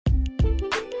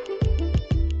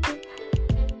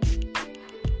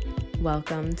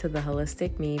Welcome to the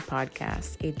Holistic Me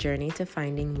podcast, a journey to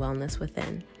finding wellness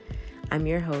within. I'm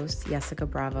your host, Jessica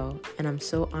Bravo, and I'm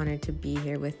so honored to be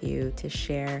here with you to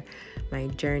share my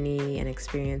journey and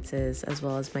experiences, as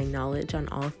well as my knowledge on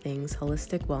all things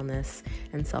holistic wellness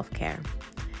and self-care.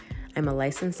 I'm a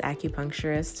licensed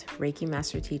acupuncturist, Reiki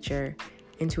master teacher,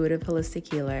 intuitive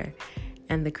holistic healer,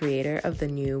 and the creator of the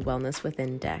new Wellness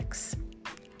Within decks.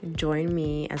 Join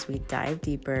me as we dive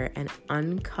deeper and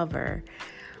uncover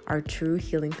our true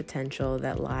healing potential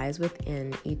that lies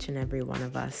within each and every one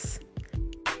of us.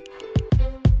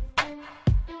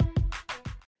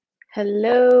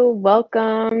 Hello,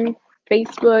 welcome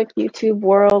Facebook, YouTube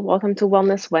world. Welcome to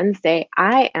Wellness Wednesday.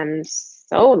 I am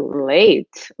so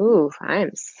late. Ooh, I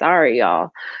am sorry,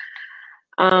 y'all.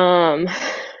 I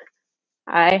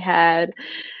had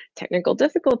technical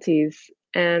difficulties,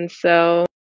 and so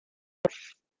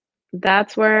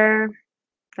that's where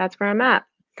I'm at.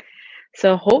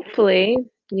 So hopefully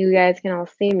you guys can all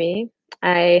see me.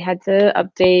 I had to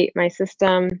update my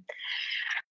system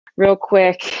real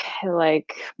quick,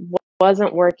 like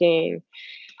wasn't working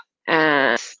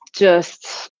and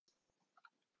just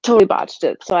totally botched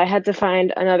it. So I had to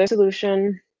find another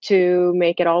solution to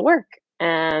make it all work.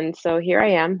 And so here I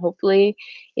am. Hopefully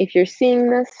if you're seeing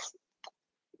this,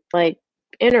 like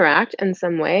interact in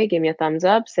some way, give me a thumbs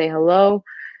up, say hello.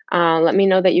 Let me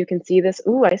know that you can see this.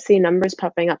 Ooh, I see numbers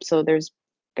popping up. So there's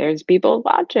people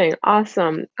watching.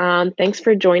 Awesome. Thanks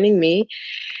for joining me.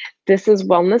 This is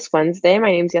Wellness Wednesday.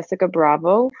 My name is Jessica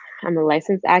Bravo. I'm a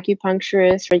licensed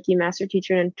acupuncturist, Reiki master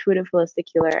teacher, and intuitive holistic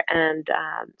healer. And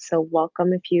so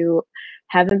welcome if you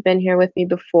haven't been here with me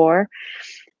before.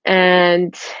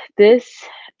 And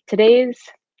today's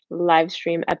live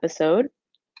stream episode,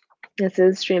 this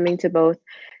is streaming to both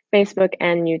Facebook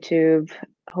and YouTube.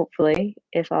 Hopefully,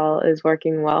 if all is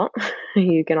working well,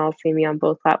 you can all see me on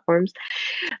both platforms.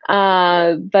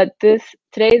 But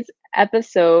today's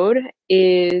episode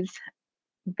is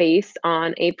based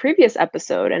on a previous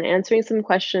episode and answering some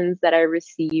questions that I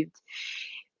received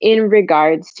in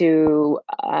regards to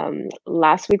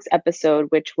last week's episode,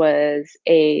 which was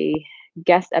a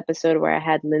guest episode where I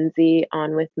had Lindsay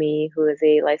on with me, who is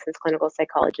a licensed clinical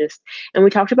psychologist, and we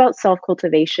talked about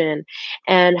self-cultivation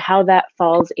and how that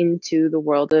falls into the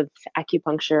world of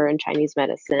acupuncture and Chinese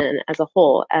medicine as a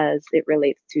whole, as it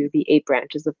relates to the 8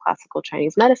 branches of classical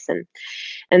Chinese medicine.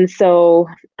 And so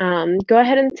go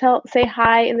ahead and say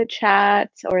hi in the chat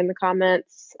or in the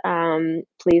comments,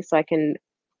 please, so I can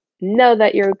know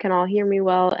that you can all hear me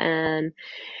well, and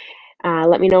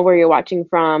let me know where you're watching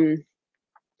from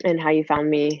and how you found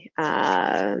me.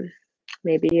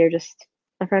 Maybe you're just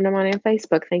a friend of mine on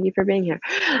Facebook. Thank you for being here.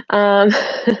 But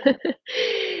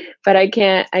I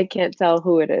can't tell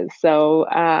who it is. So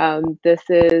this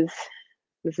is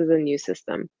a new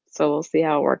system. So we'll see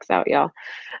how it works out, y'all.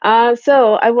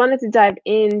 So I wanted to dive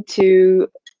into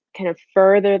kind of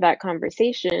further that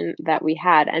conversation that we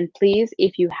had. And please,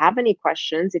 if you have any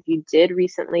questions, if you did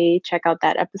recently check out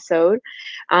that episode,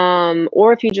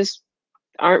 or if you just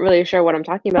aren't really sure what I'm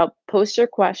talking about, post your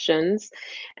questions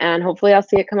and hopefully I'll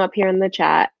see it come up here in the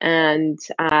chat, and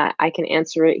I can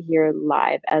answer it here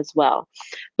live as well.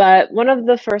 But one of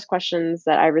the first questions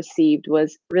that I received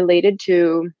was related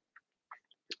to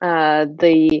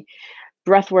the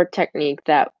breathwork technique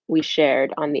that we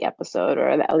shared on the episode, or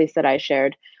at least that I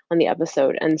shared on the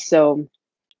episode. And so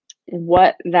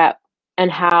what that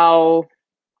and how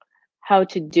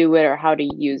to do it or how to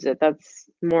use it, that's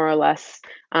more or less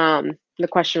the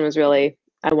question was really,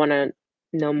 I want to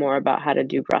know more about how to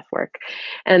do breath work.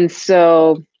 And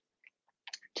so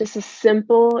just a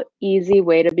simple, easy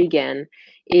way to begin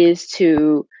is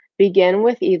to begin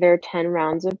with either 10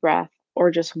 rounds of breath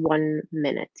or just 1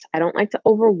 minute. I don't like to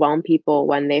overwhelm people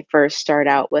when they first start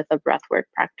out with a breathwork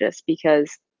practice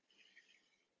because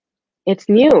it's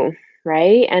new,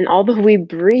 right? And although we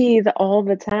breathe all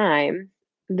the time,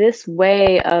 this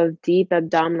way of deep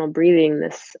abdominal breathing,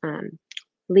 this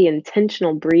really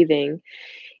intentional breathing,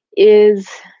 it's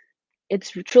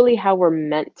truly how we're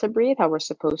meant to breathe, how we're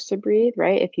supposed to breathe,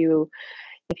 right? If you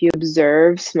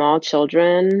observe small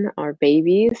children or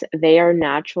babies, they are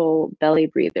natural belly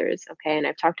breathers, okay? And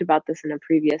I've talked about this in a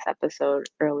previous episode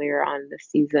earlier on this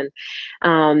season.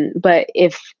 But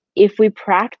if we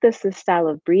practice this style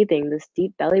of breathing, this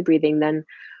deep belly breathing, then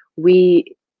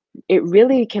it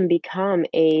really can become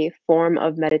a form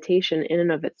of meditation in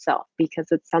and of itself, because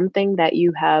it's something that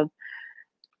you have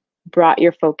brought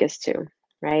your focus to,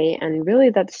 right? And really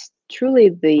that's truly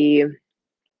the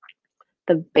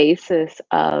basis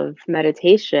of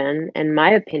meditation, in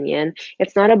my opinion.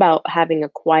 It's not about having a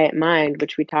quiet mind,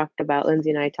 which we talked about, Lindsay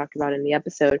and I talked about in the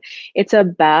episode. It's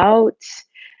about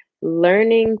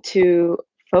learning to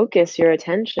focus your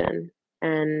attention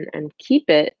and keep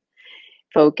it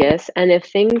focused. And if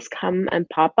things come and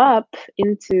pop up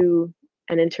into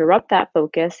and interrupt that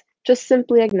focus, just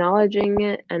simply acknowledging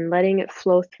it and letting it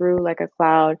flow through like a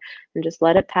cloud and just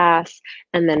let it pass,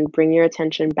 and then bring your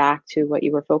attention back to what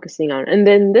you were focusing on. And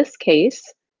in this case,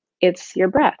 it's your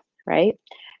breath, right?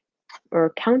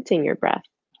 Or counting your breath.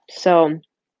 So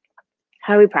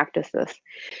how do we practice this?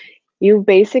 You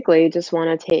basically just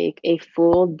want to take a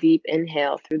full deep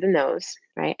inhale through the nose,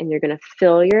 right? And you're going to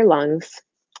fill your lungs,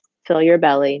 fill your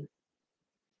belly.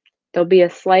 There'll be a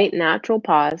slight natural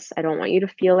pause. I don't want you to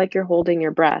feel like you're holding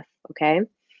your breath, okay?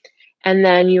 And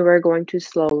then you are going to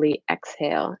slowly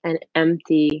exhale and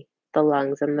empty the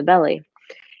lungs and the belly.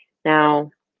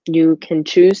 Now, you can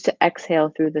choose to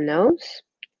exhale through the nose.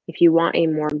 If you want a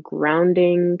more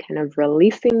grounding, kind of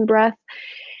releasing breath,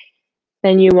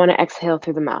 then you want to exhale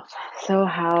through the mouth. So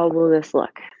how will this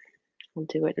look? I'll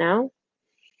do it now.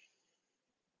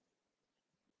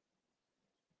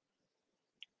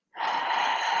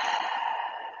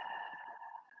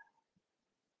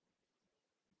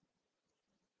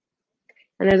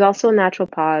 And there's also a natural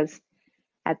pause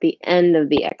at the end of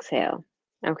the exhale,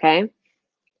 okay?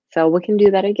 So we can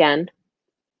do that again.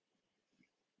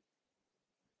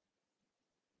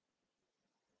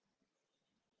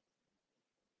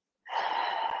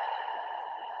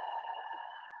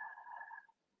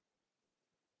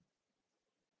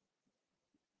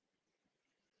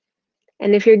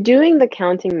 And if you're doing the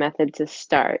counting method to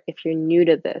start, if you're new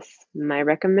to this, my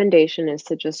recommendation is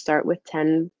to just start with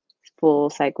 10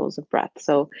 full cycles of breath.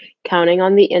 So counting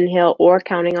on the inhale or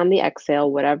counting on the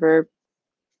exhale, whatever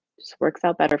just works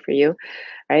out better for you,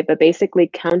 right? But basically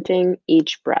counting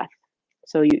each breath.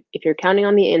 So if you're counting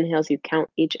on the inhales, you count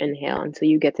each inhale until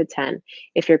you get to 10.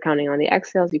 If you're counting on the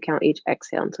exhales, you count each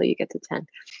exhale until you get to 10.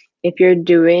 If you're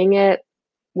doing it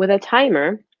with a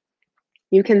timer,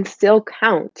 you can still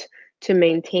count to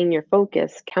maintain your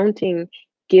focus. Counting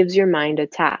gives your mind a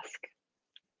task,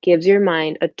 gives your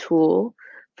mind a tool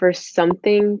for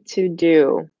something to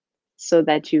do so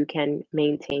that you can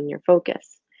maintain your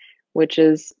focus, which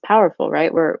is powerful,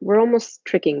 right? We're almost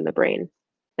tricking the brain,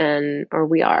 and or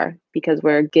we are, because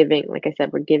we're giving, like I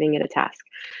said, we're giving it a task.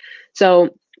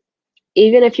 So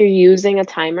even if you're using a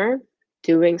timer,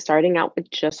 starting out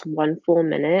with just 1 full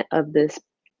minute of this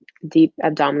deep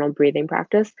abdominal breathing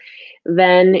practice,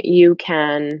 then you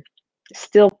can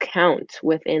still count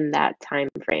within that time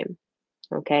frame,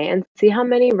 okay? And see how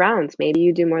many rounds. Maybe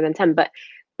you do more than 10, but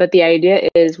the idea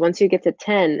is once you get to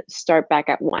 10, start back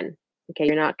at 1. Okay,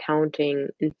 you're not counting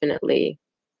infinitely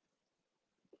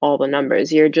all the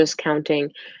numbers. You're just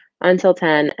counting until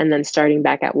 10 and then starting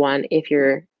back at 1 if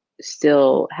you're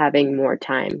still having more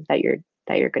time that you're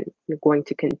going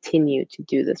to continue to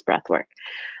do this breath work.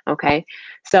 Okay,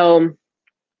 so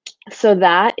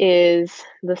that is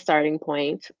the starting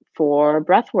point for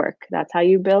breath work. That's how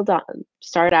you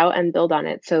start out and build on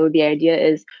it. So the idea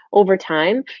is over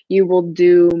time, you will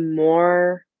do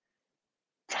more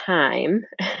time.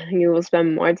 You will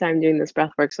spend more time doing this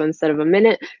breath work. So instead of a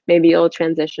minute, maybe you'll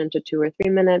transition to 2 or 3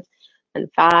 minutes, and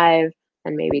 5,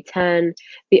 and maybe 10.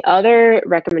 The other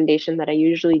recommendation that I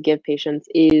usually give patients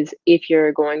is if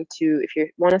you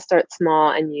want to start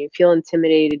small and you feel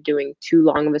intimidated doing too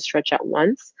long of a stretch at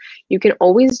once, you can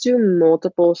always do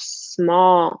multiple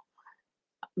small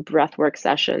breathwork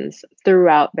sessions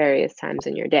throughout various times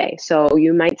in your day. So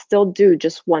you might still do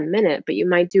just 1 minute, but you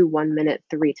might do 1 minute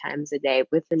 3 times a day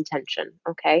with intention,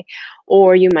 okay?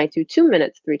 Or you might do 2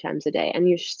 minutes 3 times a day, and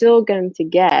you're still going to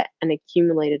get an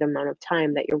accumulated amount of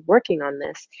time that you're working on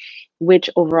this, which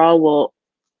overall will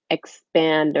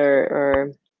expand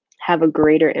or have a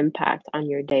greater impact on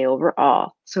your day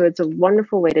overall. So it's a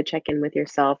wonderful way to check in with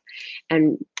yourself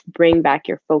and bring back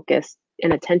your focus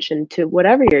and attention to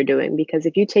whatever you're doing, because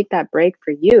if you take that break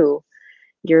for you,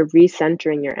 you're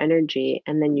recentering your energy,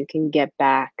 and then you can get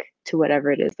back to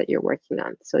whatever it is that you're working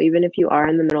on. So even if you are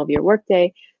in the middle of your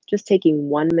workday, just taking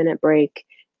 1 minute break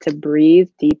to breathe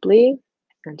deeply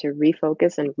and to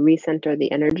refocus and recenter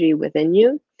the energy within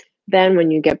you, then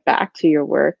when you get back to your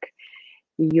work,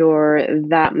 you're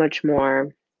that much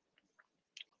more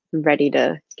ready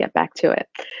to get back to it.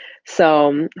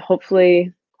 So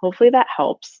hopefully that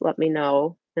helps. Let me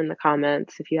know in the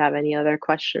comments if you have any other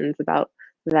questions about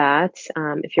that.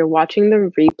 If you're watching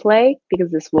the replay, because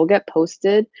this will get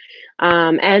posted,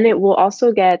 and it will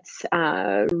also get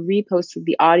reposted,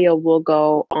 the audio will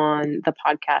go on the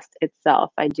podcast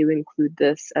itself. I do include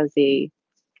this as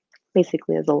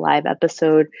basically as a live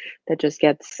episode that just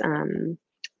gets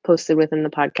posted within the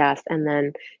podcast, and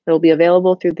then it'll be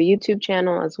available through the YouTube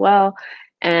channel as well.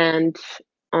 And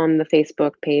on the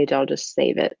Facebook page, I'll just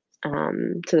save it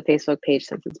to the Facebook page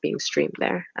since it's being streamed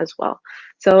there as well.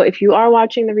 So if you are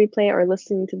watching the replay or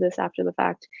listening to this after the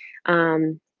fact,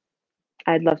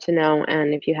 I'd love to know.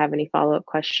 And if you have any follow-up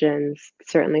questions,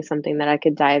 certainly something that I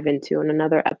could dive into in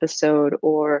another episode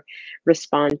or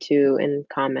respond to in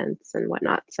comments and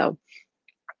whatnot. So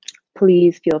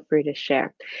please feel free to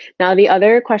share. Now, the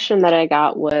other question that I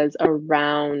got was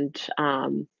around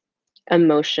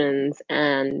emotions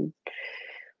and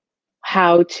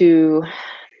how to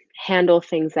handle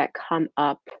things that come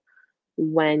up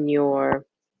when you're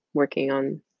working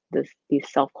on these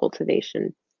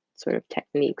self-cultivation sort of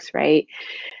techniques, right?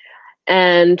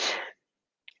 And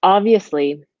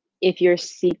obviously, if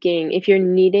you're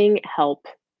needing help,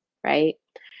 right?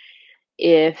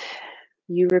 If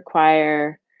you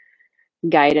require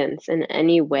guidance in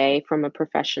any way from a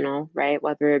professional, right?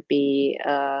 Whether it be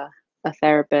a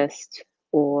therapist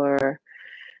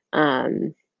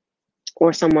um,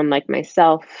 or someone like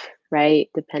myself, right?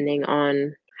 Depending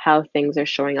on how things are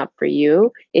showing up for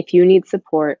you. If you need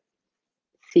support,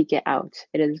 seek it out.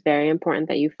 It is very important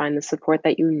that you find the support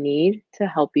that you need to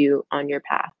help you on your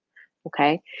path.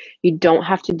 Okay? You don't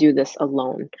have to do this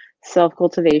alone. Self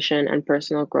cultivation and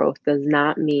personal growth does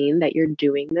not mean that you're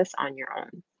doing this on your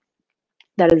own.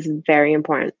 That is very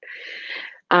important.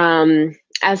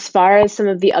 As far as some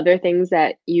of the other things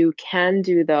that you can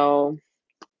do, though,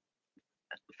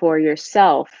 for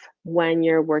yourself when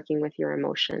you're working with your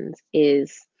emotions,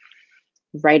 is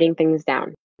writing things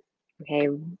down. Okay?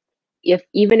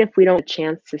 Even if we don't have a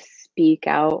chance to speak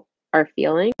out our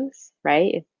feelings,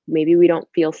 right? If maybe we don't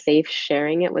feel safe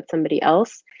sharing it with somebody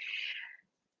else,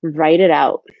 write it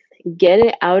out. Get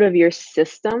it out of your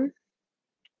system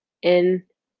in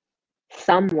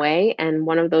some way. And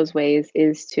one of those ways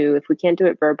is to, if we can't do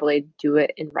it verbally, do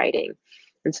it in writing.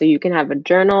 And so you can have a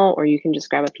journal, or you can just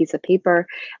grab a piece of paper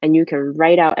and you can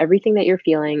write out everything that you're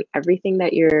feeling, everything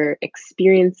that you're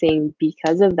experiencing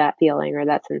because of that feeling or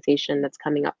that sensation that's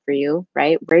coming up for you,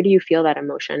 right? Where do you feel that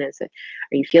emotion? Are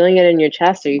you feeling it in your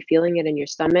chest? Are you feeling it in your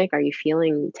stomach? Are you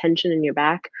feeling tension in your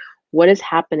back? What is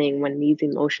happening when these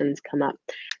emotions come up?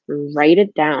 Write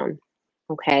it down.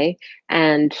 Okay.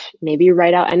 And maybe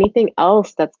write out anything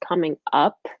else that's coming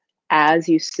up as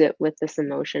you sit with this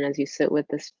emotion, as you sit with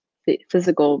this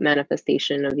physical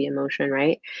manifestation of the emotion,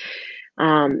 right?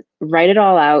 Write it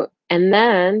all out. And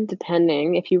then,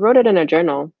 depending, if you wrote it in a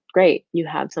journal, great. You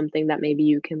have something that maybe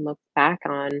you can look back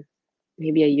on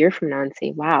maybe a year from now and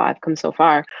say, wow, I've come so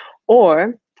far.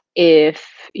 Or if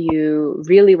you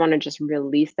really want to just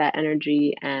release that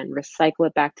energy and recycle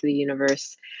it back to the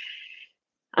universe,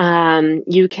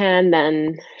 you can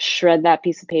then shred that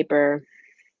piece of paper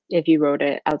if you wrote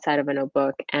it outside of a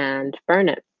notebook and burn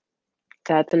it.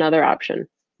 That's another option.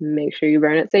 Make sure you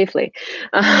burn it safely.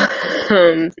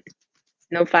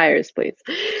 No fires, please.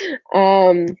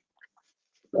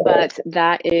 But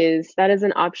that is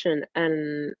an option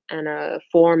and a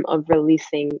form of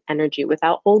releasing energy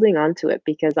without holding on to it,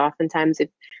 because oftentimes if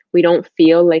we don't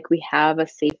feel like we have a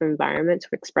safe environment to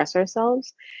express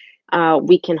ourselves,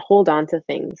 we can hold on to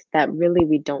things that really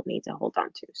we don't need to hold on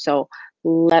to. So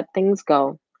let things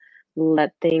go.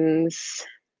 Let the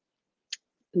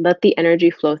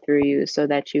energy flow through you so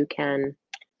that you can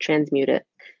transmute it.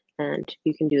 And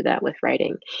you can do that with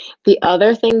writing. The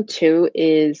other thing too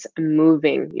is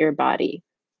moving your body.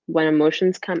 When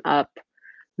emotions come up,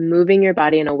 moving your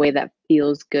body in a way that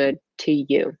feels good to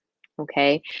you.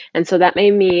 Okay. And so that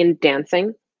may mean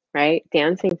dancing, right?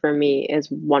 Dancing for me is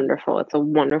wonderful. It's a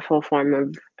wonderful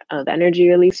form of energy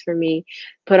release for me.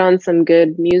 Put on some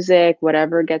good music,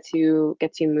 whatever gets you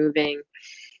moving,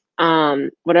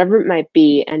 whatever it might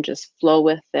be, and just flow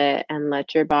with it and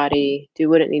let your body do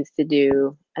what it needs to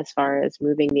do as far as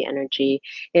moving the energy.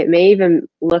 It may even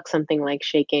look something like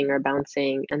shaking or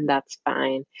bouncing, and that's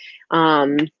fine.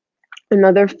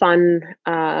 Another fun,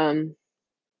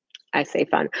 I say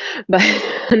fun, but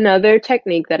another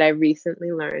technique that I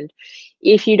recently learned,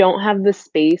 if you don't have the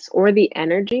space or the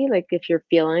energy, like if you're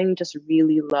feeling just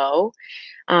really low,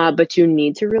 but you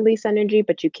need to release energy,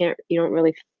 but you're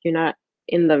not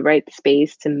in the right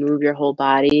space to move your whole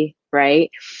body,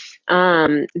 right?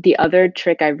 The other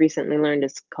trick I recently learned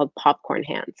is called popcorn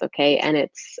hands, okay? And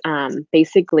it's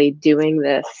basically doing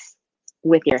this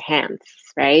with your hands,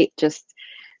 right? Just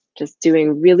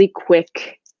doing really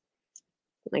quick,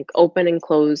 like open and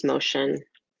close motion,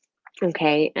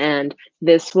 okay? And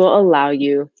this will allow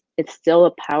you, it's still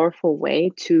a powerful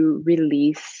way to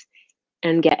release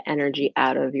and get energy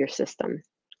out of your system,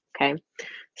 okay?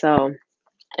 So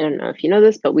I don't know if you know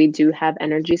this, but we do have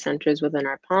energy centers within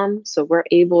our palm. So we're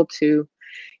able to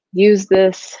use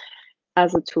this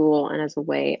as a tool and as a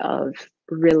way of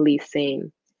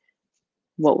releasing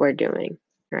what we're doing,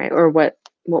 right? Or what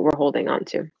we're holding on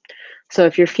to. So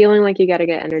if you're feeling like you got to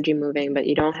get energy moving, but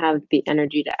you don't have the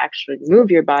energy to actually move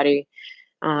your body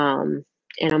in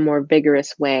a more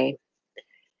vigorous way,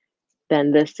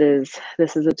 then this is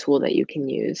a tool that you can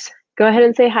use. Go ahead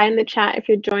and say hi in the chat if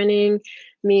you're joining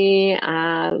me.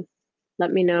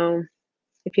 Let me know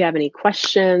if you have any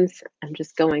questions. I'm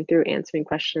just going through answering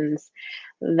questions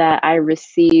that I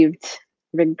received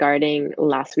regarding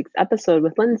last week's episode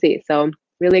with Lindsay. So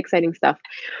really exciting stuff.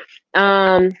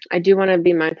 I do want to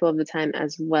be mindful of the time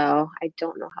as well. I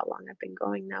don't know how long I've been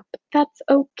going now, but that's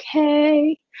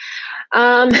okay.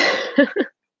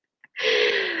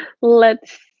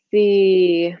 Let's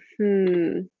see.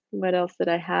 What else did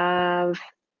I have?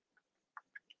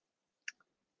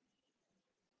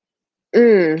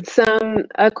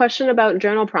 A question about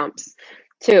journal prompts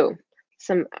too.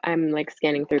 I'm like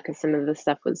scanning through because some of the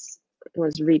stuff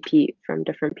was repeat from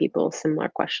different people, similar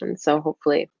questions. So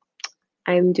hopefully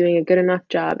I'm doing a good enough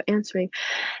job answering.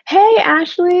 Hey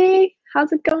Ashley,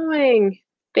 how's it going?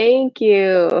 Thank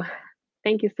you.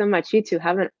 Thank you so much. You too.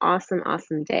 Have an awesome,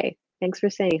 awesome day. Thanks for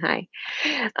saying hi.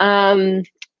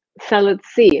 So let's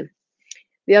see.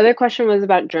 The other question was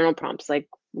about journal prompts. Like,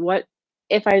 what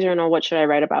if I journal, what should I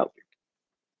write about?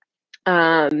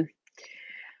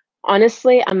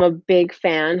 Honestly, I'm a big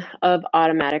fan of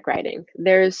automatic writing.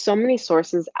 There's so many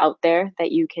sources out there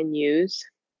that you can use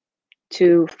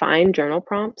to find journal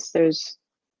prompts.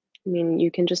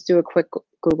 You can just do a quick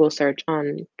Google search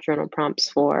on journal prompts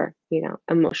for,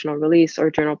 emotional release, or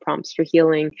journal prompts for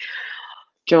healing,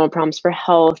 journal prompts for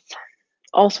health,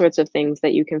 all sorts of things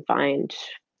that you can find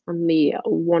on the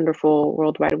wonderful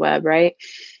World Wide Web, right?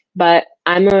 But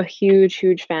I'm a huge,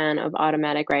 huge fan of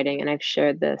automatic writing, and I've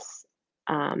shared this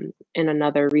in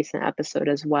another recent episode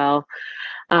as well.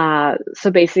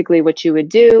 So basically what you would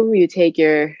do, you take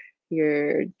your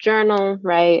journal,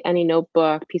 right? Any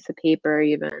notebook, piece of paper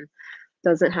even,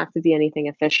 doesn't have to be anything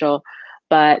official,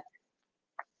 but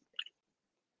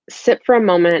sit for a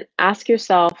moment, ask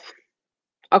yourself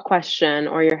a question,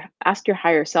 or ask your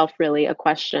higher self really a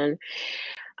question.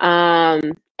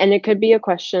 And it could be a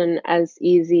question as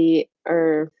easy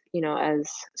or, as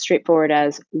straightforward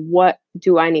as, what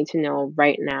do I need to know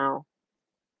right now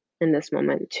in this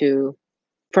moment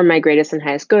for my greatest and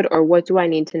highest good? Or what do I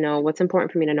need to know? What's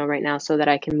important for me to know right now so that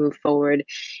I can move forward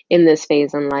in this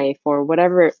phase in life, or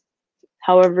whatever,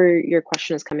 however your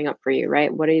question is coming up for you,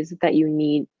 right? What is it that you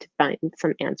need to find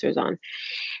some answers on?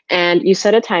 And you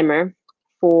set a timer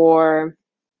for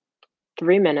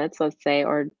 3 minutes, let's say,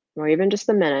 or even just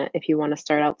a minute if you want to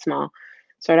start out small.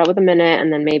 Start out with a minute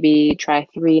and then maybe try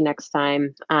 3 next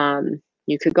time.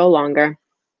 You could go longer.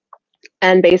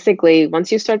 And basically,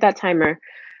 once you start that timer,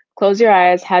 close your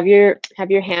eyes, have your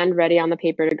hand ready on the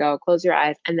paper to go, close your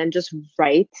eyes, and then just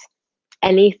write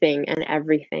anything and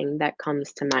everything that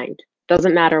comes to mind.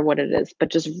 Doesn't matter what it is,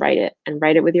 but just write it, and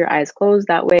write it with your eyes closed.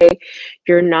 That way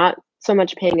you're not so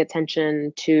much paying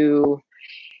attention to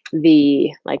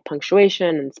the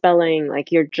punctuation and spelling.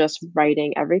 Like, you're just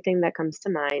writing everything that comes to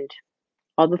mind,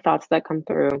 all the thoughts that come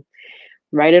through,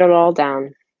 write it all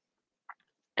down.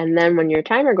 And then when your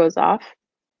timer goes off,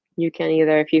 you can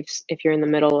either, if you're in the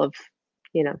middle of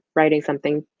writing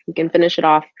something, you can finish it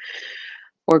off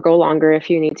or go longer if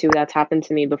you need to. That's happened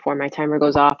to me before. My timer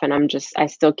goes off and I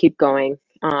still keep going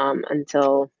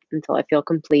until I feel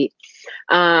complete.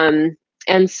 And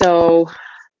so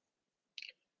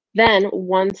then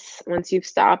once you've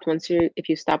stopped, if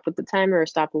you stop with the timer or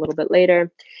stop a little bit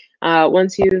later,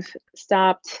 once you've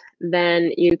stopped,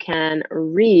 then you can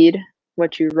read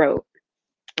what you wrote.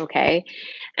 Okay.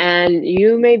 And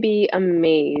you may be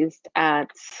amazed at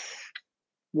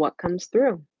what comes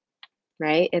through,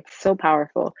 right? It's so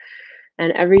powerful.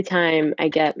 And every time I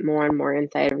get more and more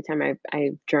insight, every time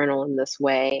I journal in this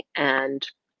way, and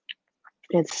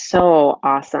it's so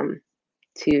awesome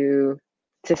to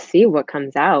see what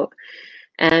comes out.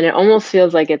 And it almost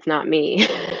feels like it's not me,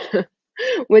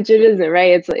 which it isn't,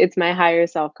 right? It's my higher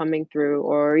self coming through,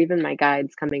 or even my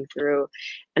guides coming through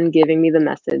and giving me the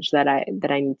message that I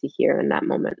need to hear in that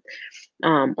moment,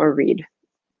 or read.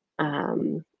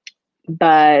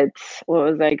 But what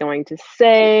was I going to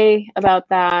say about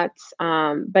that?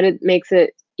 But it makes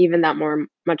it even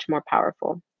much more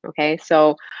powerful. Okay,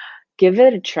 so give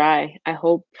it a try. I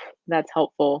hope that's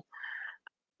helpful.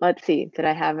 Let's see, did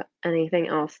I have anything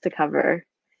else to cover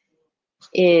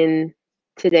in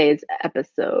today's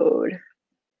episode?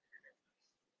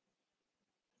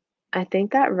 I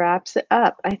think that wraps it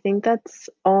up. I think that's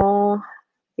all.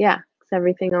 Yeah,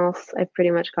 everything else I've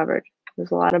pretty much covered. There's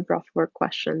a lot of breathwork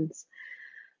questions.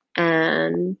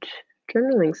 and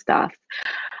journaling stuff.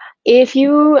 If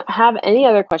you have any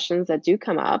other questions that do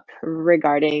come up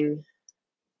regarding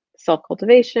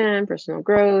self-cultivation, personal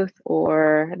growth,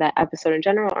 or that episode in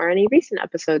general, or any recent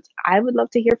episodes, I would love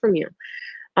to hear from you.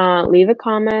 Leave a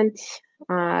comment,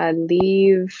 send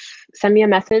me a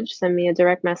message, send me a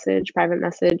direct message, private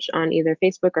message on either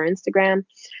Facebook or Instagram.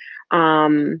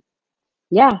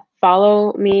 Yeah,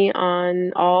 follow me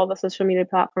on all the social media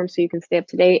platforms so you can stay up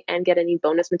to date and get any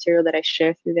bonus material that I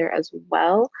share through there as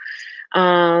well.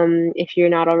 If you're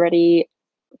not already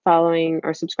following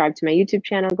or subscribe to my YouTube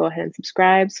channel, go ahead and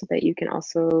subscribe so that you can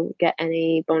also get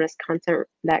any bonus content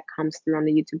that comes through on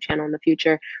the YouTube channel in the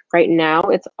future. Right now,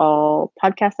 it's all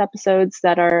podcast episodes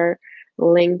that are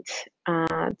linked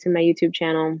to my YouTube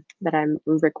channel that I'm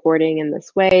recording in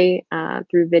this way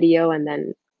through video, and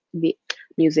then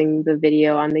using the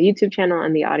video on the YouTube channel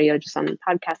and the audio just on the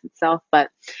podcast itself.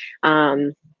 But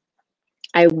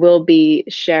I will be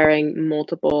sharing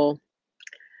multiple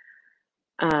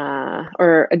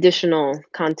or additional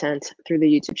content through the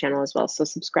YouTube channel as well. So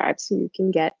subscribe so you can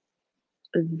get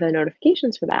the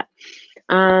notifications for that.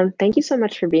 Thank you so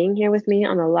much for being here with me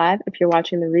on the live. If you're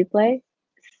watching the replay,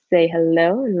 say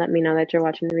hello and let me know that you're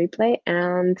watching the replay.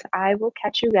 And I will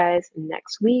catch you guys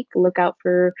next week. Look out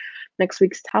for next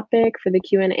week's topic for the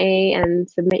Q&A and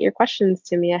submit your questions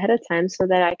to me ahead of time so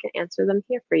that I can answer them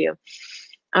here for you.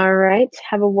 All right.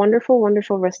 Have a wonderful,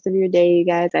 wonderful rest of your day, you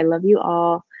guys. I love you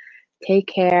all. Take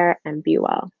care and be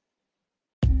well.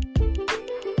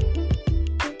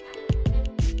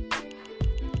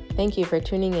 Thank you for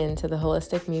tuning in to the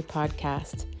Holistic Me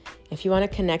podcast. If you want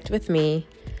to connect with me,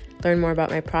 learn more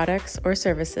about my products or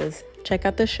services, check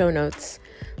out the show notes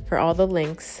for all the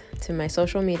links to my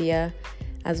social media,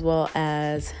 as well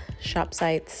as shop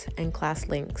sites and class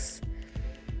links.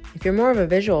 If you're more of a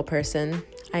visual person,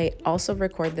 I also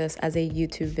record this as a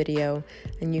YouTube video,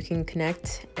 and you can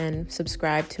connect and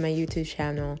subscribe to my YouTube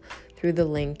channel through the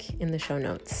link in the show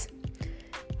notes.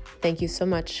 Thank you so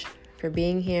much for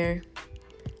being here.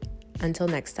 Until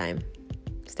next time,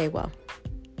 stay well.